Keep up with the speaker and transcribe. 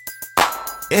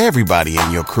Everybody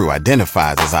in your crew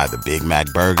identifies as either Big Mac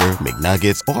Burger,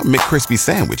 McNuggets, or McCrispy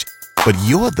Sandwich. But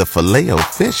you're the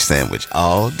Filet-O-Fish Sandwich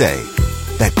all day.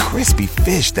 That crispy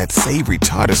fish, that savory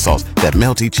tartar sauce, that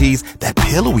melty cheese, that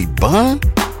pillowy bun.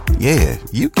 Yeah,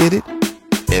 you get it.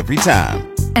 Every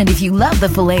time. And if you love the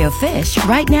Filet-O-Fish,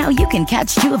 right now you can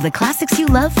catch two of the classics you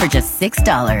love for just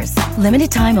 $6.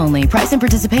 Limited time only. Price and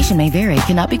participation may vary.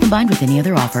 Cannot be combined with any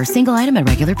other offer. Single item at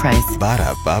regular price.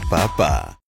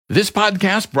 Ba-da-ba-ba-ba. This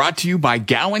podcast brought to you by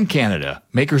Gowan, Canada,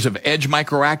 makers of Edge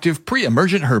Microactive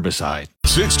Pre-Emergent Herbicide.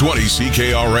 620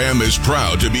 CKRM is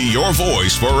proud to be your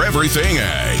voice for everything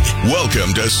ag.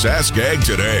 Welcome to Sask Ag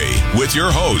Today with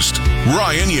your host,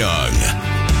 Ryan Young.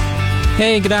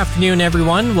 Hey, good afternoon,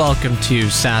 everyone. Welcome to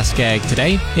Sask Ag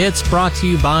Today. It's brought to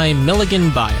you by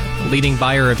Milligan Bio. The leading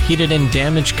buyer of heated and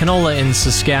damaged canola in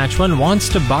Saskatchewan wants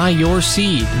to buy your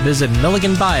seed. Visit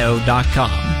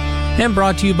milliganbio.com. And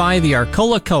brought to you by the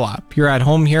Arcola Co-op. You're at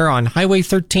home here on Highway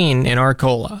 13 in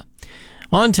Arcola.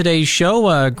 On today's show,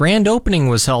 a grand opening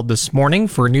was held this morning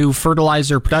for a new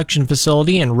fertilizer production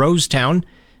facility in Rosetown,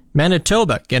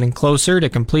 Manitoba, getting closer to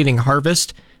completing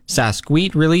harvest.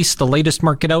 SaskWheat released the latest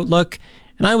market outlook,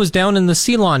 and I was down in the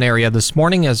Ceylon area this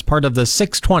morning as part of the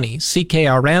 620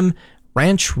 CKRM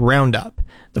Ranch Roundup.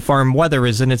 The farm weather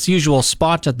is in its usual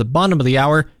spot at the bottom of the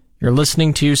hour. You're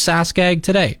listening to Sask Ag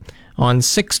Today on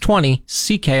 620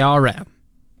 CKRM.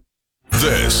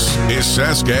 This is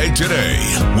Sask Ag Today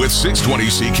with 620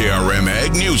 CKRM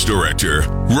Ag News Director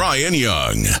Ryan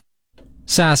Young.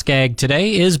 Sask Ag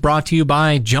Today is brought to you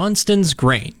by Johnston's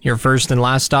Grain, your first and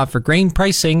last stop for grain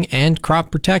pricing and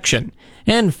crop protection.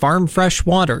 And Farm Fresh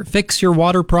Water. Fix your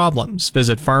water problems.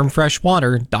 Visit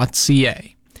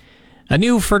farmfreshwater.ca. A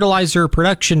new fertilizer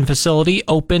production facility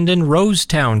opened in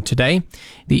Rosetown today.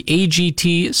 The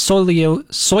AGT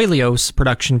Soilios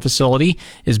production facility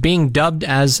is being dubbed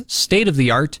as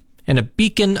state-of-the-art and a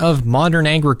beacon of modern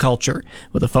agriculture,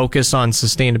 with a focus on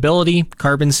sustainability,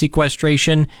 carbon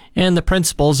sequestration, and the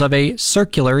principles of a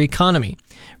circular economy.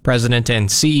 President and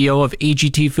CEO of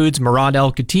AGT Foods, Murad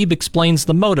Al-Khatib, explains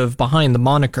the motive behind the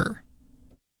moniker.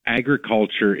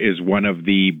 Agriculture is one of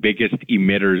the biggest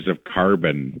emitters of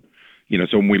carbon.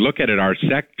 So when we look at it, our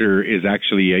sector is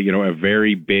actually a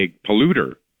very big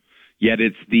polluter. Yet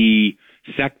it's the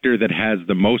sector that has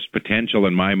the most potential,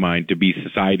 in my mind, to be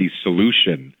society's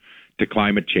solution to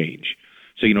climate change.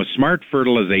 So, smart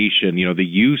fertilization, the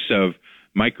use of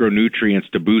micronutrients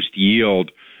to boost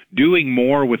yield, doing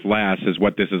more with less is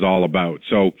what this is all about.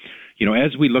 So,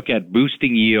 as we look at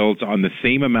boosting yields on the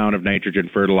same amount of nitrogen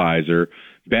fertilizer,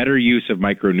 better use of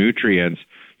micronutrients,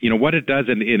 what it does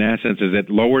in essence is it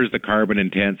lowers the carbon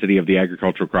intensity of the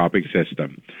agricultural cropping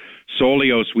system.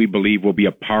 Soilios, we believe, will be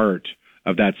a part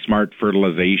of that smart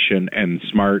fertilization and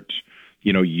smart,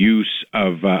 use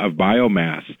of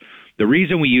biomass. The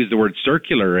reason we use the word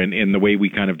circular in the way we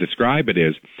kind of describe it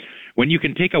is when you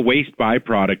can take a waste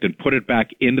byproduct and put it back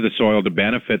into the soil to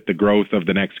benefit the growth of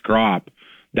the next crop,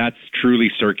 that's truly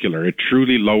circular. It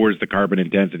truly lowers the carbon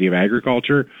intensity of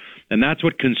agriculture, and that's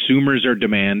what consumers are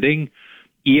demanding.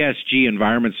 ESG,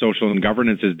 environment, social, and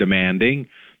governance is demanding,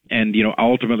 and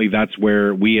ultimately that's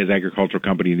where we as agricultural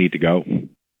companies need to go.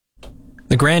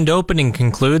 The grand opening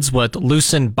concludes what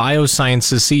Lucent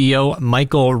Biosciences CEO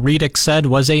Michael Riedick said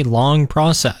was a long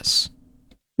process.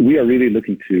 We are really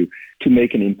looking to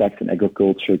make an impact in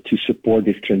agriculture to support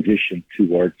this transition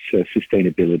towards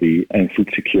sustainability and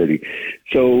food security.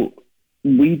 So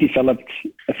we developed,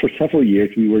 for several years,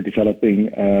 we were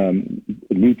developing a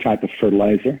new type of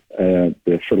fertilizer,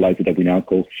 the fertilizer that we now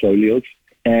call Soilios.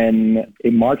 And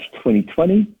in March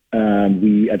 2020,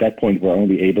 we, at that point, were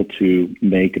only able to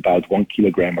make about 1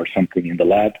 kilogram or something in the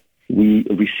lab. We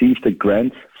received a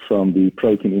grant from the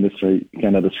Protein Industry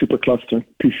Canada Supercluster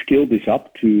to scale this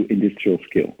up to industrial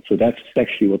scale. So that's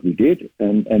actually what we did.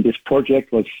 And this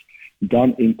project was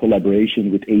done in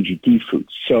collaboration with AGT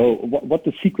Foods. So what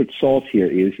the secret sauce here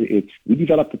is, we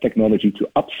developed the technology to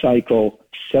upcycle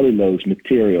cellulose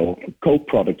material,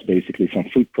 co-products basically from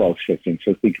food processing.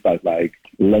 So think about like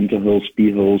lentil hulls,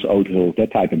 pea hulls, oat hulls,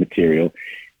 that type of material,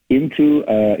 into,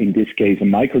 in this case, a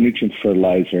micronutrient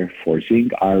fertilizer for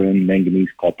zinc, iron,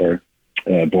 manganese, copper,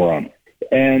 boron.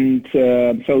 And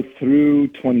so through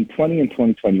 2020 and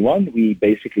 2021, we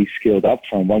basically scaled up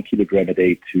from 1 kilogram a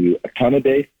day to a ton a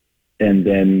day. And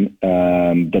then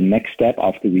the next step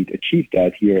after we'd achieved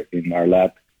that here in our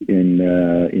lab in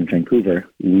Vancouver,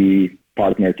 we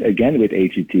partnered again with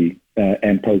AGT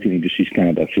and Protein Industries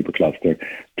Canada Supercluster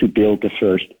to build the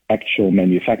first actual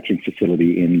manufacturing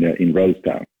facility in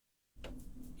Rosetown.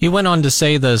 He went on to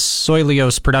say the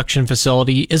Soyleos production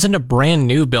facility isn't a brand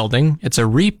new building, it's a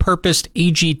repurposed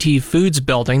AGT Foods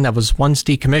building that was once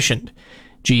decommissioned.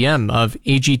 GM of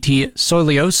AGT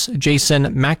Soyleos,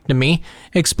 Jason McNamee,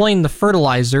 explained the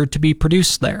fertilizer to be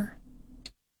produced there.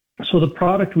 So the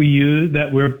product we use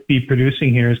that we'll be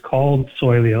producing here is called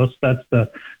Soyleos. That's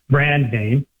the brand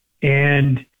name.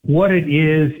 And what it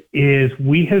is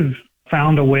we have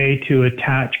found a way to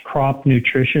attach crop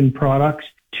nutrition products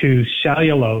to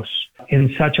cellulose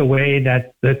in such a way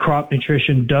that the crop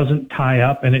nutrition doesn't tie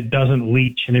up and it doesn't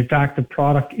leach. And in fact, the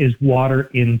product is water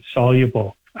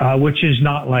insoluble, which is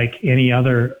not like any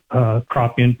other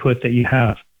crop input that you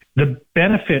have. The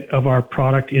benefit of our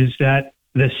product is that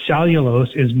the cellulose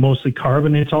is mostly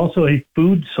carbon. It's also a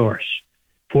food source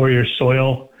for your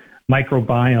soil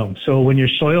microbiome. So when your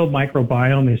soil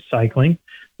microbiome is cycling,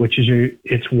 which is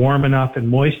it's warm enough and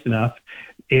moist enough,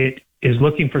 it is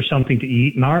looking for something to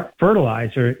eat. And our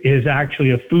fertilizer is actually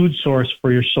a food source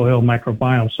for your soil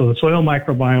microbiome. So the soil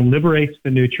microbiome liberates the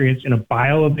nutrients in a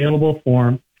bioavailable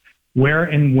form where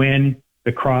and when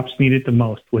the crops need it the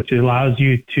most, which allows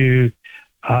you to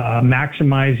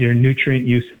maximize your nutrient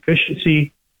use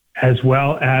efficiency as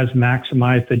well as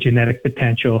maximize the genetic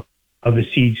potential of the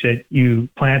seeds that you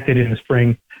planted in the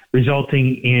spring,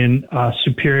 resulting in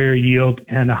superior yield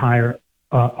and a higher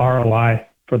ROI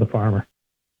for the farmer.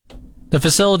 The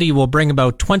facility will bring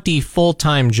about 20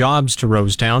 full-time jobs to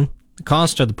Rosetown. The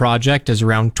cost of the project is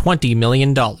around $20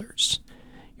 million.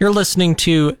 You're listening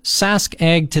to Sask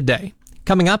Ag Today.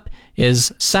 Coming up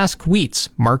is SaskWheat's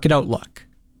Market Outlook.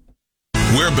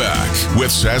 We're back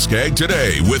with Sask Ag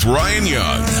Today with Ryan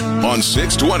Young on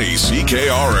 620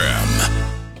 CKRM.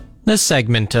 This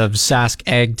segment of Sask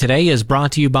Ag Today is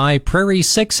brought to you by Prairie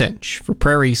 6-inch. For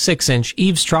Prairie 6-inch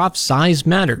eaves trough, size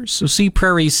matters. So see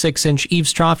Prairie 6-inch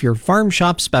eaves trough, your farm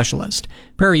shop specialist.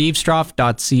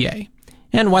 PrairieEavesTrough.ca.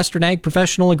 And Western Ag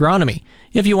Professional Agronomy.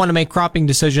 If you want to make cropping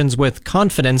decisions with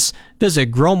confidence,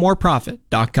 visit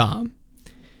growmoreprofit.com.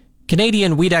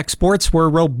 Canadian wheat exports were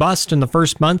robust in the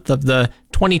first month of the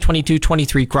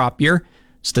 2022-23 crop year.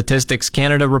 Statistics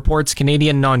Canada reports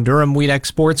Canadian non-durum wheat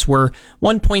exports were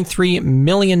 1.3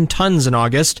 million tons in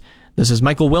August. This is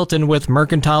Michael Wilton with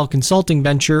Mercantile Consulting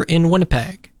Venture in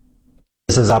Winnipeg.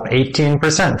 This is up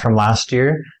 18% from last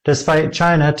year, despite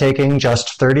China taking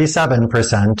just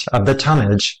 37% of the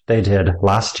tonnage they did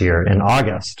last year in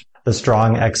August. The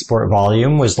strong export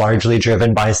volume was largely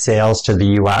driven by sales to the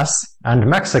U.S. and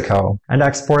Mexico, and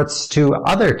exports to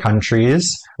other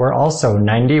countries were also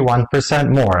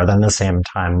 91% more than the same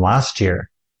time last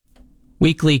year.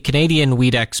 Weekly Canadian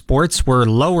wheat exports were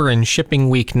lower in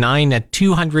shipping week 9 at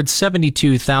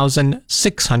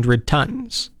 272,600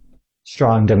 tons.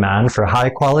 Strong demand for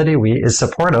high-quality wheat is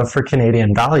supportive for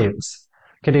Canadian values.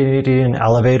 Canadian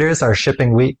elevators are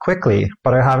shipping wheat quickly,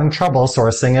 but are having trouble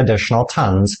sourcing additional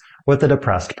tons with the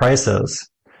depressed prices.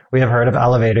 We have heard of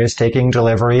elevators taking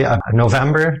delivery of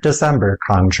November-December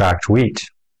contract wheat.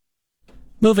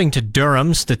 Moving to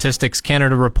Durham, Statistics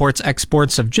Canada reports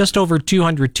exports of just over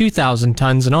 202,000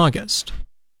 tons in August.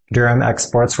 Durham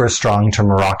exports were strong to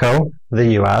Morocco,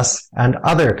 the U.S., and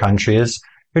other countries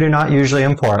who do not usually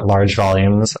import large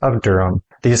volumes of durum.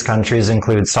 These countries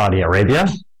include Saudi Arabia,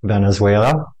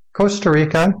 Venezuela, Costa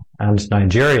Rica, and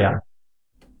Nigeria.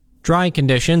 Dry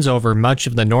conditions over much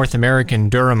of the North American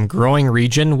durum growing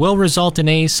region will result in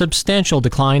a substantial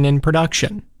decline in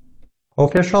production.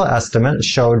 Official estimates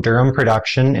show durum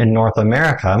production in North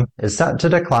America is set to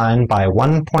decline by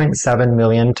 1.7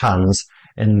 million tons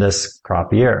in this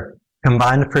crop year.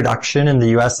 Combined production in the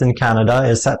U.S. and Canada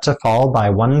is set to fall by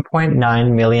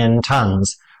 1.9 million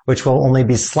tons, which will only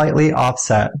be slightly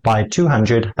offset by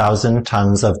 200,000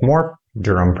 tons of more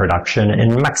durum production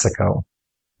in Mexico.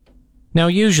 Now,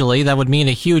 usually that would mean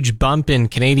a huge bump in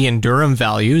Canadian durum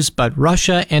values, but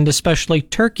Russia and especially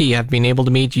Turkey have been able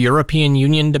to meet European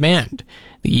Union demand.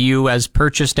 The EU has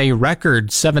purchased a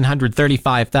record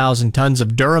 735,000 tons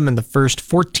of durum in the first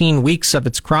 14 weeks of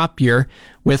its crop year,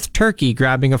 with Turkey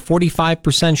grabbing a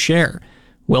 45% share.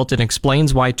 Wilton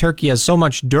explains why Turkey has so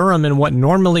much durum in what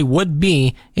normally would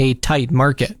be a tight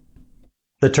market.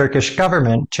 The Turkish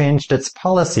government changed its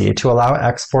policy to allow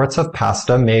exports of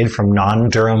pasta made from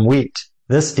non-durum wheat.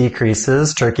 This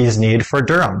decreases Turkey's need for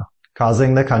durum,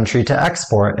 causing the country to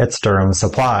export its durum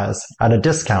supplies at a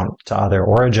discount to other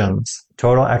origins.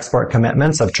 Total export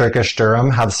commitments of Turkish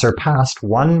durum have surpassed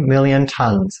 1 million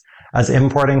tons, as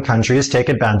importing countries take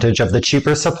advantage of the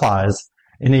cheaper supplies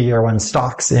in a year when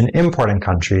stocks in importing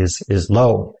countries is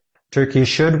low. Turkey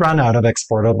should run out of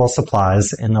exportable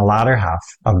supplies in the latter half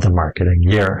of the marketing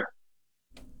year.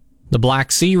 The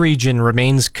Black Sea region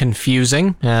remains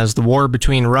confusing as the war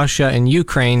between Russia and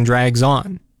Ukraine drags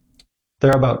on.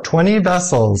 There are about 20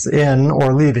 vessels in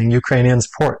or leaving Ukrainians'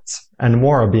 ports, and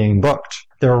more are being booked.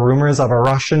 There are rumors of a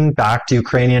Russian-backed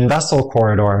Ukrainian vessel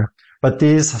corridor, but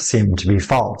these seem to be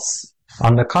false.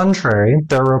 On the contrary,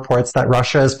 there are reports that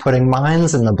Russia is putting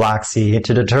mines in the Black Sea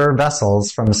to deter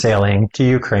vessels from sailing to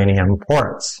Ukrainian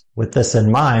ports. With this in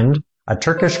mind, a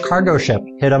Turkish cargo ship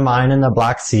hit a mine in the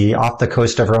Black Sea off the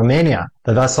coast of Romania.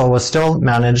 The vessel was still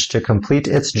managed to complete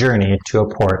its journey to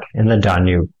a port in the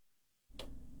Danube.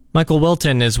 Michael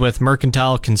Wilton is with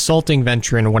Mercantile Consulting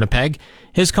Venture in Winnipeg.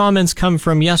 His comments come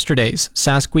from yesterday's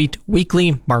SaskWheat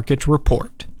Weekly Market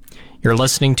Report. You're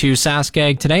listening to Sask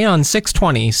Ag Today on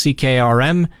 620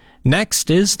 CKRM. Next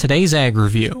is today's Ag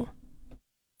Review.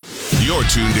 You're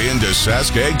tuned in to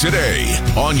Sask Ag Today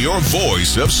on your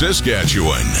voice of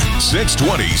Saskatchewan,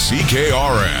 620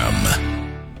 CKRM.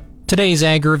 Today's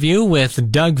Ag Review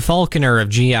with Doug Falconer of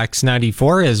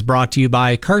GX94 is brought to you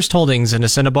by Karst Holdings in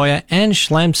Assiniboia and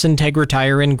Schlamps Integra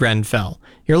Tire in Grenfell,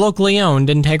 your locally owned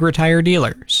Integra Tire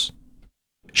dealers.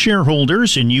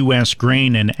 Shareholders in U.S.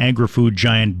 grain and agri-food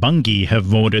giant Bunge have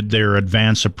voted their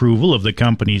advance approval of the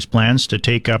company's plans to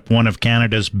take up one of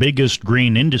Canada's biggest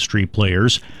grain industry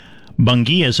players.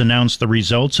 Bunge has announced the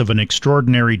results of an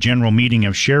extraordinary general meeting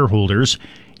of shareholders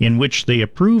in which they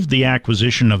approved the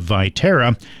acquisition of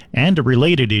Viterra and a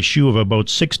related issue of about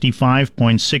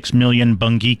 65.6 million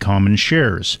Bunge common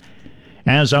shares.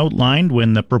 As outlined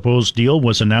when the proposed deal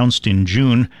was announced in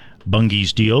June,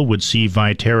 Bunge's deal would see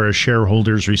Viterra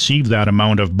shareholders receive that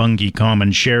amount of Bunge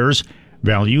common shares,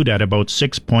 valued at about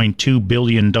 $6.2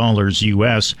 billion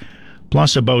US,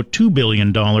 plus about $2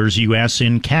 billion US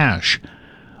in cash.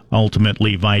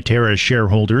 Ultimately, Viterra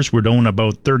shareholders would own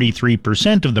about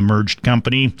 33% of the merged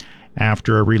company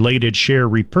after a related share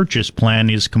repurchase plan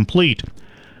is complete.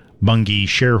 Bunge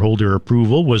shareholder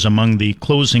approval was among the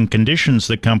closing conditions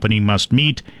the company must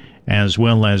meet, as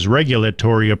well as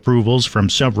regulatory approvals from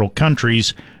several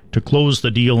countries to close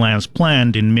the deal as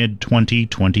planned in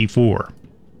mid-2024.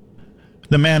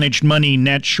 The managed money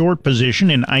net short position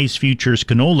in ICE futures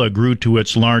canola grew to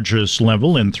its largest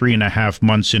level in 3.5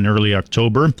 months in early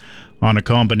October on a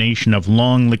combination of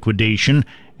long liquidation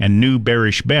and new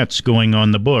bearish bets going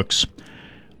on the books.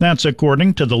 That's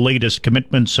according to the latest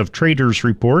Commitments of Traders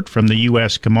report from the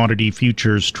U.S. Commodity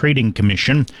Futures Trading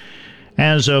Commission.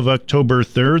 As of October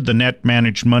 3rd, the net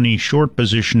managed money short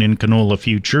position in canola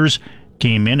futures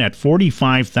came in at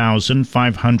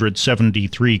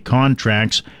 45,573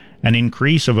 contracts, an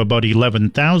increase of about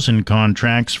 11,000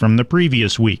 contracts from the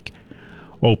previous week.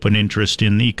 Open interest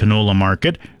in the canola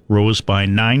market rose by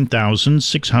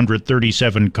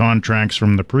 9,637 contracts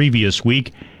from the previous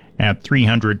week at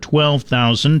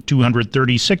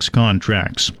 312,236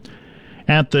 contracts.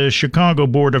 At the Chicago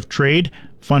Board of Trade,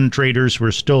 fund traders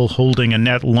were still holding a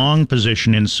net long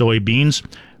position in soybeans,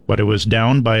 but it was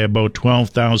down by about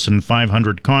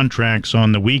 12,500 contracts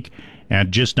on the week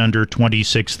at just under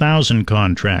 26,000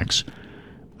 contracts.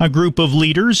 A group of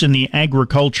leaders in the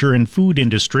agriculture and food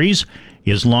industries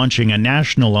is launching a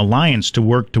national alliance to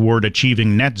work toward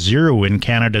achieving net zero in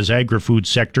Canada's agri-food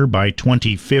sector by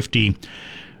 2050.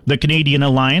 The Canadian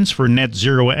Alliance for Net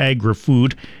Zero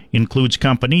Agri-Food includes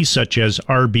companies such as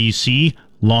RBC,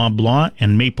 Loblaw,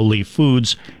 and Maple Leaf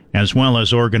Foods, as well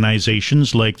as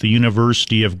organizations like the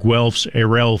University of Guelph's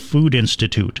Erel Food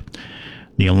Institute.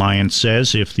 The alliance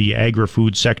says if the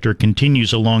agri-food sector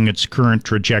continues along its current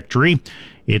trajectory,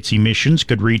 its emissions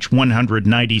could reach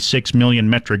 196 million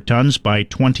metric tons by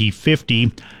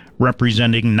 2050,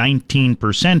 representing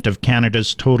 19% of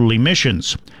Canada's total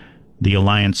emissions. The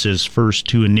alliance's first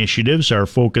two initiatives are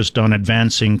focused on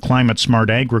advancing climate-smart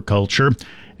agriculture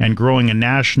and growing a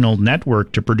national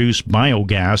network to produce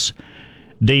biogas.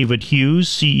 David Hughes,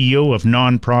 CEO of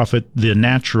nonprofit The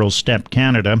Natural Step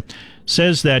Canada,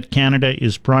 says that Canada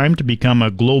is primed to become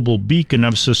a global beacon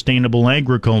of sustainable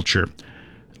agriculture.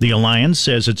 The alliance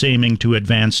says it's aiming to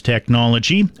advance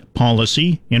technology,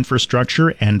 policy, infrastructure,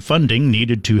 and funding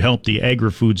needed to help the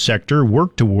agri-food sector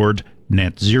work toward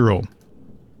net zero.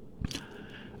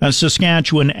 A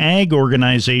Saskatchewan ag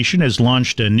organization has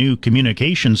launched a new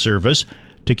communication service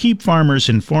to keep farmers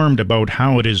informed about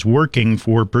how it is working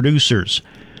for producers.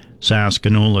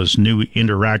 Sask-Canola's new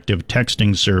interactive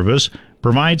texting service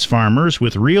provides farmers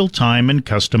with real-time and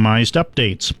customized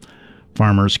updates.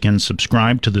 Farmers can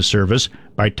subscribe to the service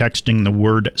by texting the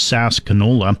word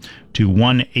Sask-Canola to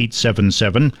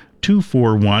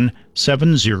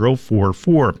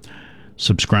 1-877-241-7044.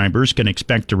 Subscribers can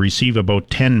expect to receive about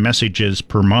 10 messages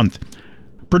per month.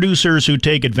 Producers who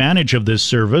take advantage of this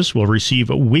service will receive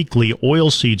a weekly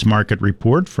oilseeds market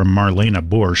report from Marlena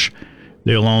Borsch.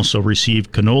 They'll also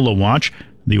receive Canola Watch,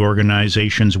 the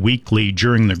organization's weekly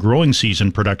during the growing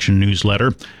season production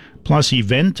newsletter, plus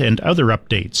event and other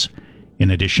updates. In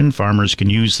addition, farmers can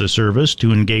use the service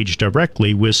to engage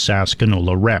directly with Sask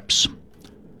canola reps.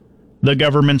 The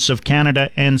governments of Canada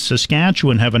and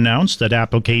Saskatchewan have announced that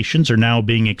applications are now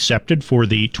being accepted for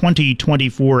the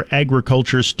 2024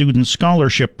 Agriculture Student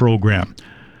Scholarship Program.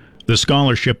 The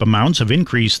scholarship amounts have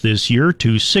increased this year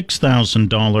to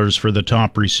 $6,000 for the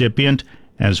top recipient,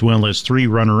 as well as 3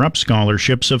 runner-up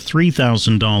scholarships of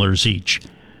 $3,000 each.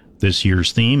 This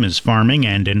year's theme is farming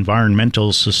and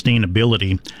environmental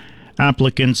sustainability.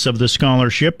 Applicants of the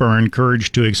scholarship are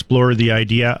encouraged to explore the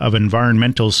idea of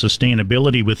environmental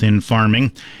sustainability within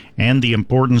farming and the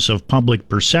importance of public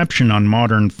perception on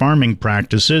modern farming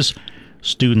practices.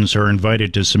 Students are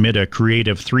invited to submit a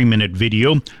creative 3-minute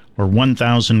video or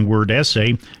 1,000-word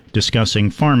essay discussing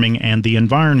farming and the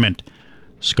environment.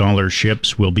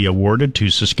 Scholarships will be awarded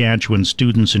to Saskatchewan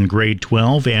students in grade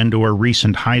 12 and or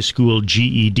recent high school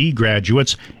GED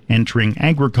graduates entering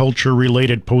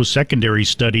agriculture-related post-secondary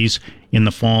studies in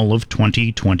the fall of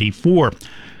 2024.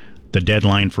 The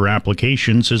deadline for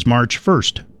applications is March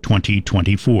 1st,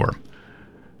 2024.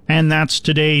 And that's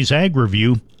today's Ag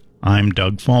Review. I'm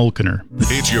Doug Falconer.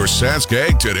 It's your Sask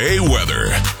Ag Today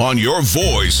weather on your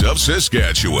voice of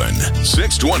Saskatchewan,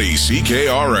 620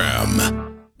 CKRM.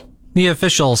 The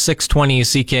official 620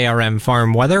 CKRM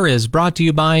farm weather is brought to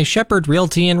you by Shepherd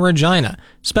Realty in Regina,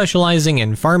 specializing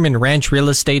in farm and ranch real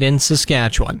estate in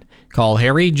Saskatchewan. Call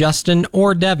Harry, Justin,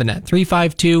 or Devin at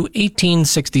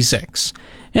 352-1866.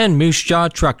 And Moose Jaw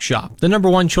Truck Shop, the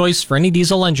 #1 choice for any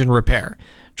diesel engine repair.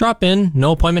 Drop in,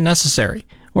 no appointment necessary,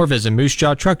 or visit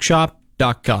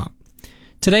moosejawtruckshop.com.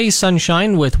 Today,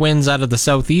 sunshine with winds out of the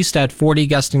southeast at 40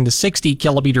 gusting to 60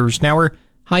 kilometers an hour,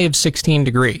 high of 16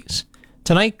 degrees.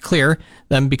 Tonight, clear,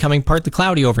 then becoming partly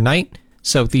cloudy overnight.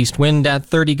 Southeast wind at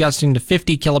 30 gusting to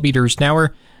 50 kilometers an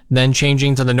hour, then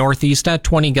changing to the northeast at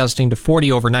 20 gusting to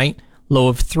 40 overnight, low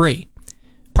of 3.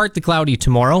 Partly cloudy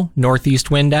tomorrow,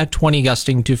 northeast wind at 20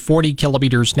 gusting to 40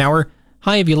 kilometers an hour,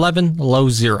 high of 11, low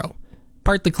 0.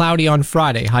 Partly cloudy on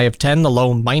Friday, high of 10, the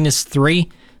low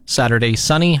 -3. Saturday,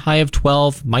 sunny, high of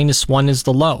 12, -1 is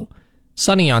the low.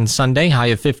 Sunny on Sunday, high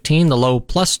of 15, the low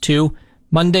 +2.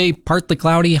 Monday, partly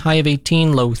cloudy, high of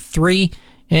 18, low 3,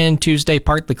 and Tuesday,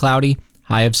 partly cloudy,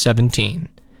 high of 17.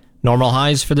 Normal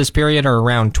highs for this period are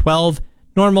around 12,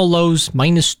 normal lows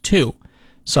 -2.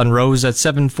 Sun rose at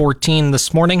 7:14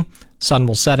 this morning. Sun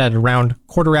will set at around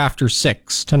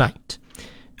 6:15 tonight.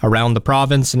 Around the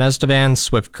province in Estevan,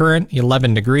 Swift Current,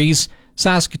 11 degrees,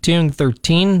 Saskatoon,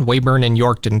 13, Weyburn and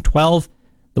Yorkton, 12.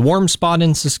 The warm spot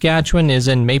in Saskatchewan is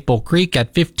in Maple Creek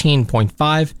at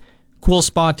 15.5. Cool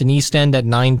spot in East End at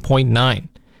 9.9.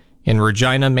 In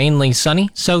Regina, mainly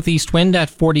sunny, southeast wind at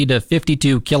 40 to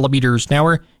 52 kilometers an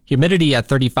hour, humidity at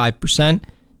 35%,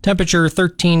 temperature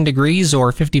 13 degrees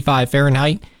or 55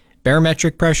 Fahrenheit,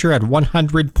 barometric pressure at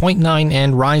 100.9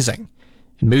 and rising.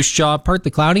 In Moose Jaw, partly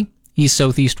cloudy,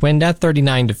 east-southeast wind at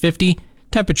 39 to 50,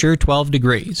 temperature 12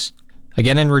 degrees.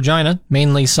 Again in Regina,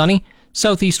 mainly sunny,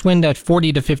 southeast wind at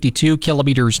 40 to 52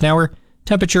 kilometers an hour,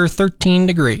 temperature 13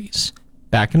 degrees.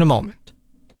 Back in a moment.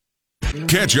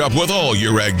 Catch up with all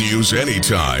your ag news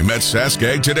anytime at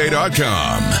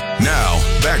SaskAgToday.com. Now,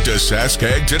 back to Sask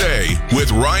Ag Today with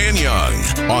Ryan Young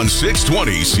on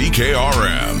 620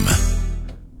 CKRM.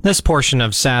 This portion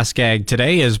of Sask Ag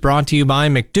Today is brought to you by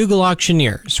McDougall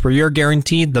Auctioneers, where you're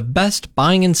guaranteed the best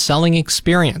buying and selling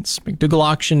experience.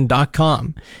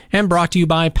 McDougallAuction.com. And brought to you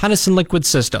by Pattison Liquid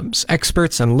Systems,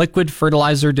 experts in liquid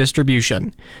fertilizer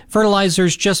distribution.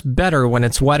 Fertilizer's just better when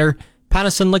it's wetter.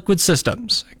 Pattison Liquid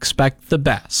Systems. Expect the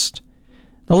best.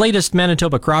 The latest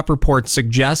Manitoba crop report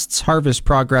suggests harvest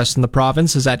progress in the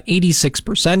province is at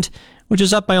 86%, which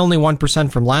is up by only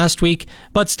 1% from last week,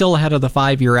 but still ahead of the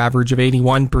 5-year average of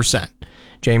 81%.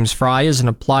 James Fry is an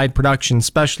applied production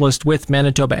specialist with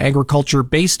Manitoba Agriculture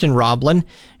based in Roblin,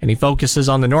 and he focuses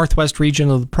on the northwest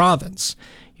region of the province.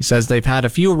 He says they've had a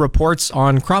few reports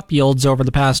on crop yields over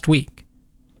the past week.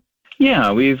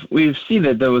 Yeah, we've seen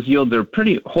that those yields are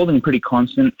holding pretty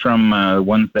constant from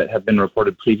ones that have been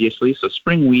reported previously. So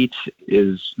spring wheat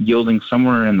is yielding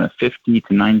somewhere in the 50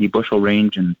 to 90 bushel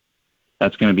range, and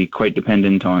that's going to be quite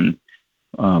dependent on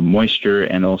moisture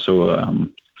and also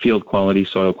field quality,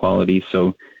 soil quality.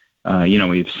 So,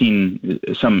 we've seen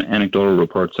some anecdotal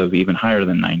reports of even higher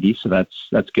than 90, so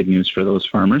that's good news for those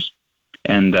farmers.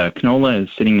 And canola is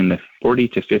sitting in the 40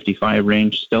 to 55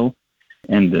 range still.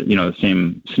 And, the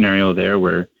same scenario there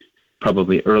where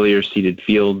probably earlier seeded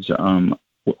fields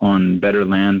on better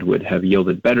land would have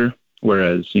yielded better,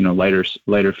 whereas,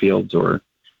 lighter fields or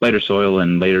lighter soil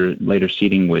and later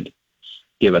seeding would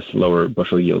give us lower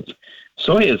bushel yields.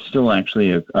 Soy is still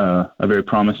actually a very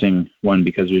promising one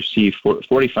because we see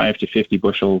 45 to 50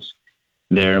 bushels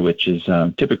there, which is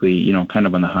typically, kind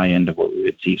of on the high end of what we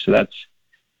would see. So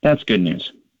that's good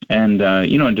news. And,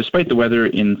 despite the weather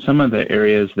in some of the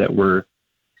areas that were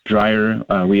drier,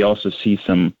 we also see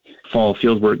some fall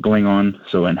field work going on.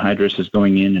 So anhydrous is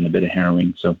going in and a bit of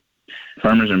harrowing. So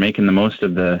farmers are making the most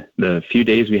of the few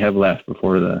days we have left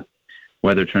before the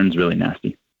weather turns really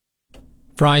nasty.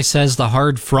 Fry says the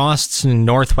hard frosts in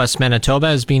northwest Manitoba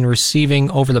has been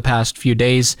receiving over the past few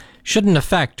days shouldn't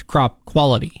affect crop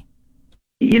quality.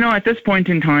 At this point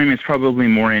in time, it's probably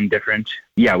more indifferent.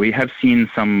 Yeah, we have seen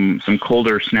some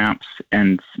colder snaps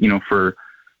and, for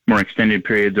more extended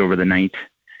periods over the night.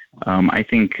 I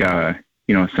think,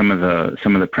 some of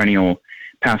the perennial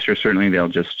pastures, certainly they'll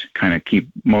just kind of keep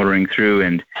motoring through.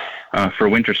 And for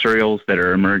winter cereals that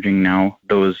are emerging now,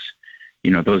 those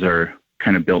are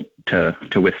kind of built to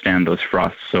withstand those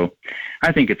frosts. So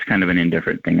I think it's kind of an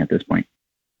indifferent thing at this point.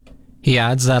 He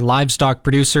adds that livestock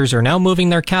producers are now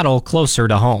moving their cattle closer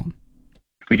to home.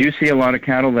 We do see a lot of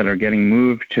cattle that are getting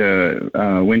moved to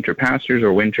winter pastures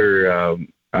or winter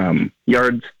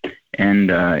yards, and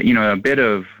a bit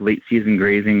of late season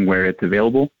grazing where it's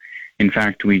available. In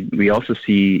fact, we also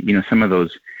see some of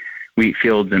those wheat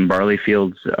fields and barley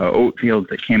fields, oat fields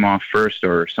that came off first,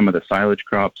 or some of the silage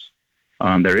crops.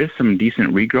 There is some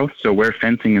decent regrowth, so where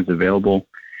fencing is available,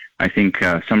 I think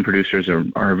some producers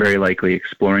are very likely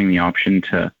exploring the option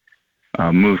to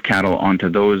move cattle onto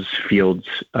those fields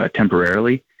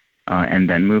temporarily and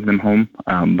then move them home.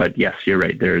 But yes, you're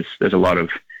right. There's a lot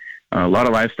of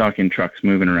livestock in trucks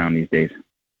moving around these days.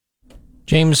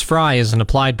 James Fry is an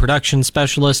applied production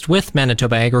specialist with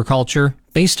Manitoba Agriculture,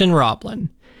 based in Roblin.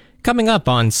 Coming up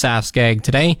on Sask Ag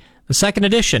Today, the second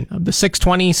edition of the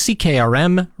 620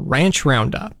 CKRM Ranch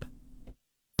Roundup.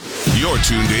 You're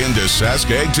tuned in to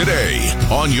Sask Ag Today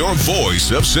on your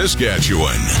voice of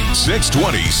Saskatchewan,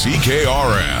 620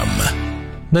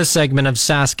 CKRM. This segment of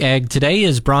Sask Ag Today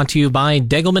is brought to you by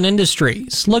Degelman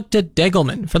Industries. Looked at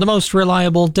Degelman for the most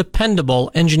reliable, dependable,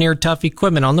 engineered tough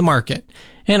equipment on the market.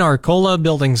 And Arcola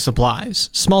Building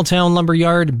Supplies, small town lumber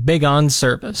yard, big on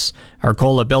service.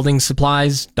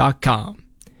 ArcolaBuildingSupplies.com.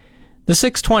 The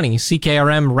 620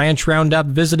 CKRM Ranch Roundup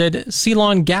visited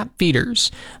Ceylon Gap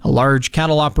Feeders, a large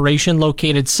cattle operation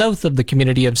located south of the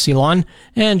community of Ceylon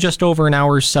and just over an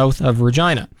hour south of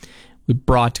Regina. We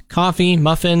brought coffee,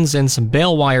 muffins, and some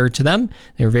bale wire to them.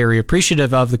 They were very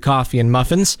appreciative of the coffee and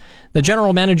muffins. The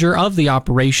general manager of the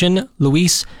operation,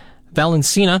 Luis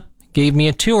Valencina, gave me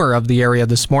a tour of the area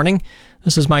this morning.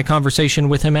 This is my conversation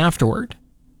with him afterward.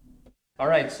 All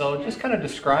right, so just kind of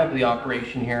describe the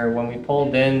operation here. When we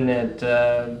pulled in, it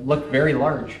looked very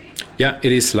large. Yeah,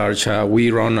 it is large.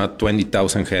 We run a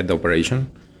 20,000 head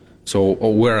operation. So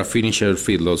we're a finisher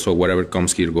feedlot, so whatever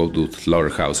comes here goes to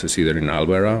slaughterhouses, either in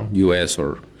Alberta, U.S.,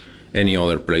 or any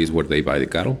other place where they buy the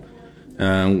cattle.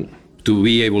 To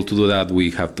be able to do that, we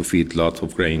have to feed lots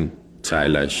of grain,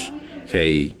 silage,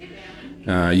 hay,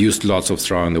 use lots of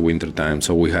straw in the wintertime.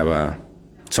 So we have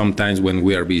sometimes when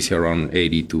we are busy, around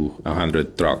 80 to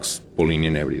 100 trucks pulling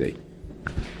in every day.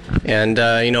 And,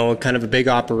 kind of a big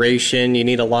operation. You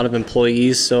need a lot of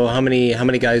employees. So how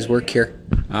many guys work here?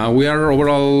 We are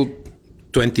overall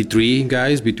 23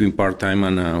 guys between part-time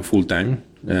and full-time,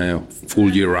 full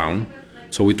year-round.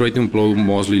 So we try to employ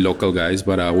mostly local guys,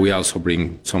 but we also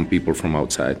bring some people from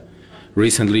outside.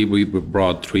 Recently, we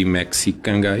brought 3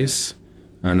 Mexican guys,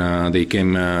 and they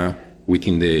came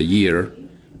within the year,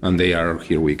 and they are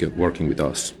here working with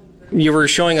us. You were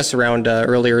showing us around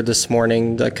earlier this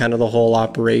morning, the whole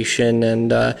operation,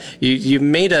 and you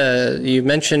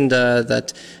mentioned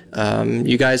that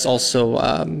you guys also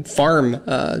farm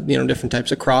different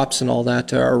types of crops and all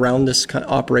that around this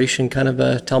operation.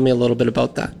 Tell me a little bit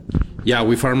about that. Yeah,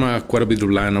 we farm quite a bit of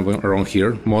land around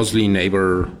here, mostly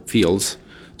neighbor fields.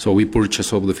 So we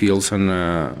purchase all the fields, and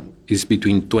it's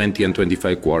between 20 and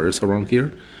 25 quarters around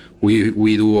here.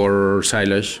 We do our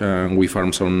silage, and we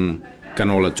farm some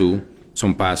canola too,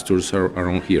 some pastures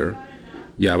around here.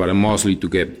 Yeah, but mostly to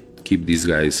keep these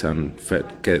guys and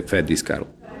fed these cattle.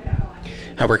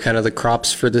 How were the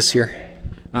crops for this year?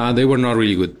 They were not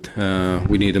really good.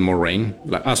 We needed more rain,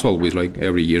 as always, like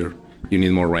every year. You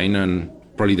need more rain, and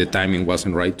probably the timing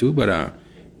wasn't right too, but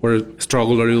we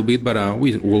struggled a little bit, but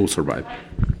we will survive.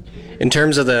 In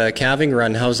terms of the calving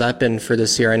run, how's that been for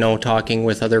this year? I know talking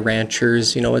with other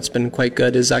ranchers, it's been quite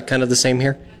good. Is that kind of the same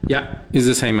here? Yeah, it's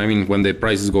the same. I mean, when the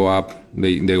prices go up,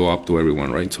 they go up to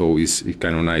everyone, right? So it's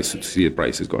kind of nice to see the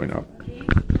prices going up.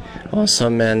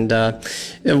 Awesome. And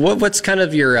what's kind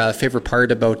of your favorite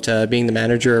part about being the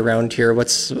manager around here?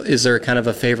 Is there kind of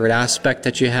a favorite aspect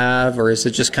that you have, or is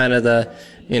it just kind of the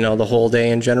whole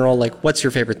day in general? Like, what's your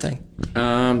favorite thing?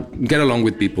 Get along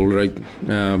with people, right?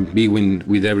 Be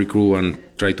with every crew and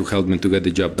try to help them to get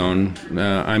the job done.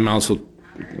 I'm also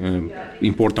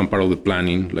important part of the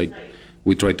planning. Like,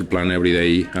 we try to plan every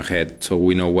day ahead so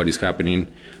we know what is happening.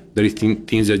 There is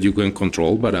things that you can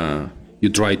control, but you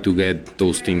try to get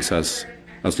those things as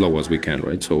low as we can,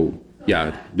 right? So,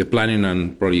 yeah, the planning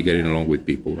and probably getting along with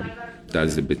people.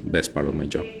 That's the best part of my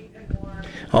job.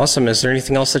 Awesome. Is there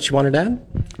anything else that you wanted to add?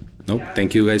 No,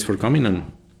 thank you guys for coming,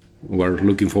 and we're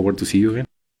looking forward to see you again.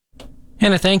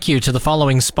 And a thank you to the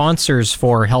following sponsors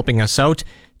for helping us out.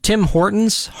 Tim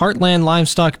Hortons, Heartland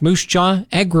Livestock Moose Jaw,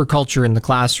 Agriculture in the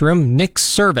Classroom, Nick's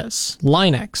Service,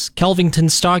 Linex,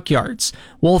 Kelvington Stockyards,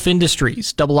 Wolf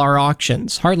Industries, Double R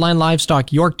Auctions, Heartland Livestock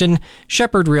Yorkton,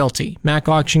 Shepherd Realty, Mac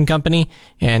Auction Company,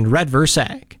 and Redverse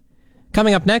Ag.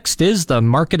 Coming up next is the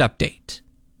Market Update.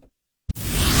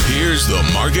 Here's the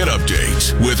Market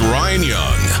Update with Ryan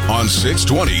Young on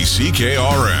 620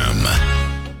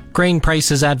 CKRM. Grain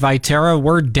prices at Viterra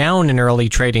were down in early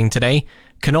trading today.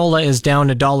 Canola is down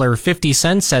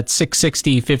 $1.50 at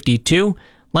 $6.60.52.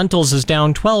 Lentils is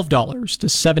down $12 to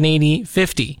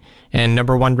 $7.80.50. And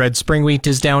number one red spring wheat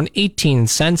is down 18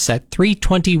 cents at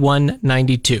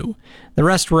 $321.92. The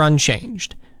rest were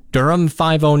unchanged. Durum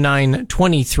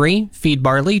 $509.23. Feed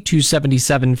barley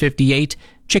 $277.58.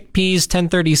 Chickpeas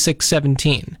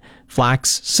 $1036.17.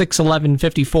 Flax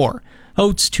 $611.54.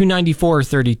 Oats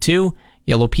 $294.32.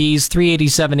 Yellow peas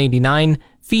 $387.89.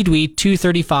 Feed wheat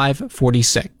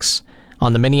 $235.46.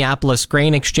 On the Minneapolis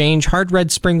Grain Exchange, hard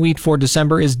red spring wheat for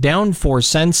December is down 4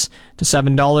 cents to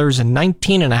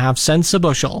 $7.19.5 a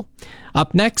bushel.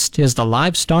 Up next is the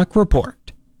Livestock Report.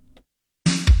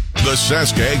 The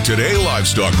Sask Ag Today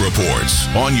Livestock Reports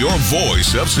on your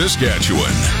voice of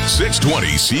Saskatchewan,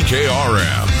 620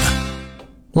 CKRM.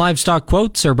 Livestock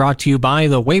quotes are brought to you by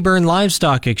the Weyburn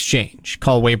Livestock Exchange.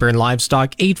 Call Weyburn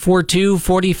Livestock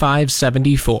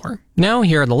 842-4574. Now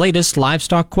here are the latest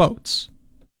livestock quotes.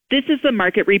 This is the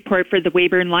market report for the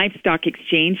Weyburn Livestock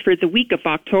Exchange for the week of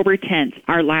October 10th.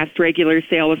 Our last regular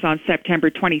sale was on September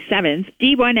 27th.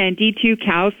 D1 and D2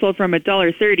 cows sold from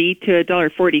 $1.30 to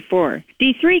 $1.44.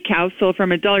 D3 cows sold from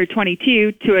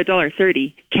 $1.22 to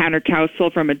 $1.30. Counter cows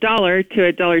sold from $1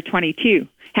 to $1.22.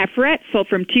 Heiferette sold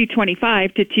from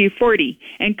 $2.25 to $2.40,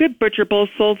 and good butcher bulls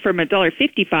sold from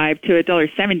 $1.55 to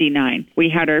 $1.79. We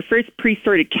had our first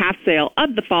pre-sorted calf sale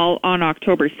of the fall on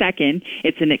October 2nd.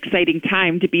 It's an exciting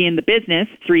time to be in the business.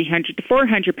 300 to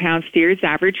 400 pound steers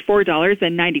averaged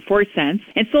 $4.94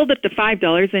 and sold up to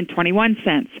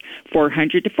 $5.21.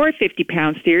 400 to 450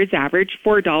 pound steers averaged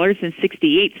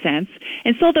 $4.68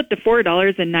 and sold up to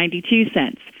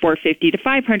 $4.92. 450 to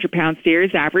 500 pound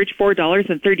steers averaged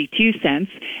 $4.32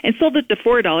 and sold it to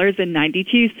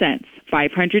 $4.92.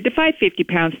 500 to 550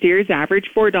 pound steers averaged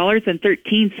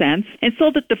 $4.13 and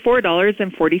sold it to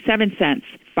 $4.47.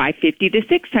 550 to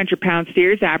 600 pound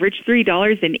steers averaged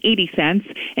 $3.80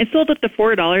 and sold it to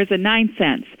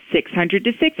 $4.09. 600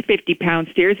 to 650 pound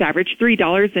steers averaged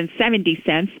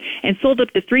 $3.70 and sold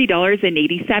up to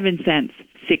 $3.87.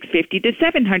 650 to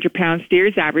 700 pound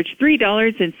steers averaged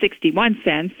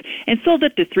 $3.61 and sold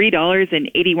up to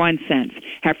 $3.81.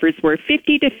 Heifers were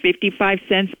 50 to 55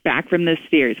 cents back from the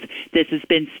steers. This has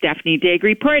been Stephanie Digg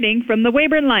reporting from the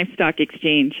Weyburn Livestock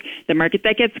Exchange, the market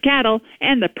that gets cattle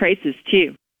and the prices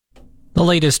too. The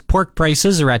latest pork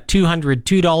prices are at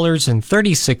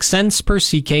 $202.36 per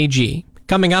CKG.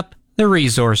 Coming up, the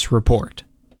Resource Report.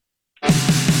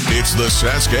 It's the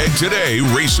Sask Ag Today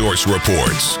Resource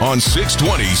Reports on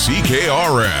 620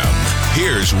 CKRM.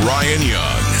 Here's Ryan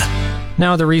Young.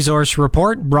 Now the Resource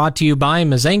Report brought to you by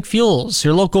Mazank Fuels,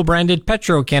 your local branded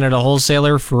Petro-Canada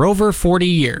wholesaler for over 40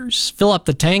 years. Fill up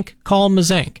the tank, call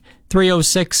Mazank,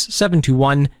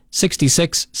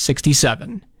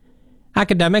 306-721-6667.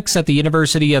 Academics at the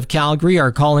University of Calgary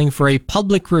are calling for a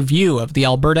public review of the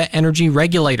Alberta Energy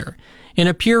Regulator. In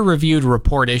a peer-reviewed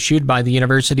report issued by the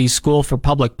University's School for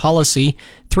Public Policy,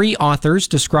 3 authors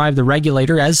describe the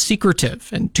regulator as secretive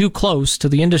and too close to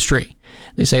the industry.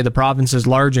 They say the province's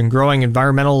large and growing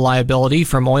environmental liability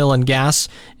from oil and gas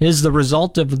is the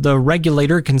result of the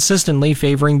regulator consistently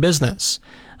favoring business.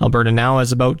 Alberta now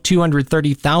has about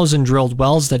 230,000 drilled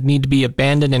wells that need to be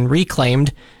abandoned and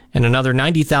reclaimed, and another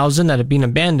 90,000 that have been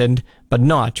abandoned but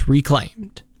not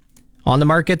reclaimed. On the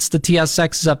markets, the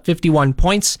TSX is up 51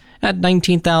 points at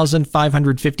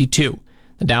 19,552.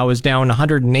 The Dow is down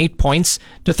 108 points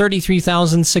to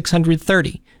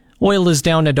 33,630. Oil is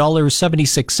down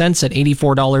 $1.76 at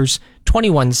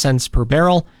 $84.21 per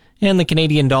barrel, and the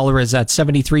Canadian dollar is at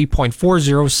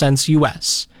 73.40 cents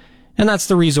US. And that's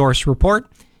the Resource Report.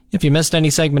 If you missed any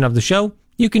segment of the show,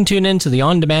 you can tune in to the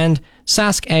on-demand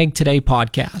Sask Ag Today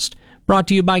podcast, brought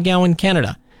to you by Gowan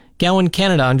Canada. Gowan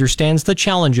Canada understands the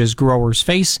challenges growers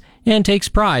face and takes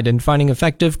pride in finding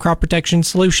effective crop protection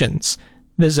solutions.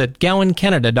 Visit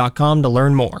GowanCanada.com to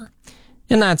learn more.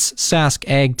 And that's Sask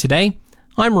Ag Today.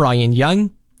 I'm Ryan Young.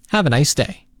 Have a nice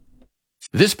day.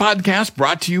 This podcast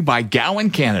brought to you by Gowan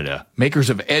Canada,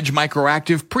 makers of Edge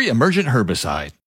Microactive pre-emergent herbicide.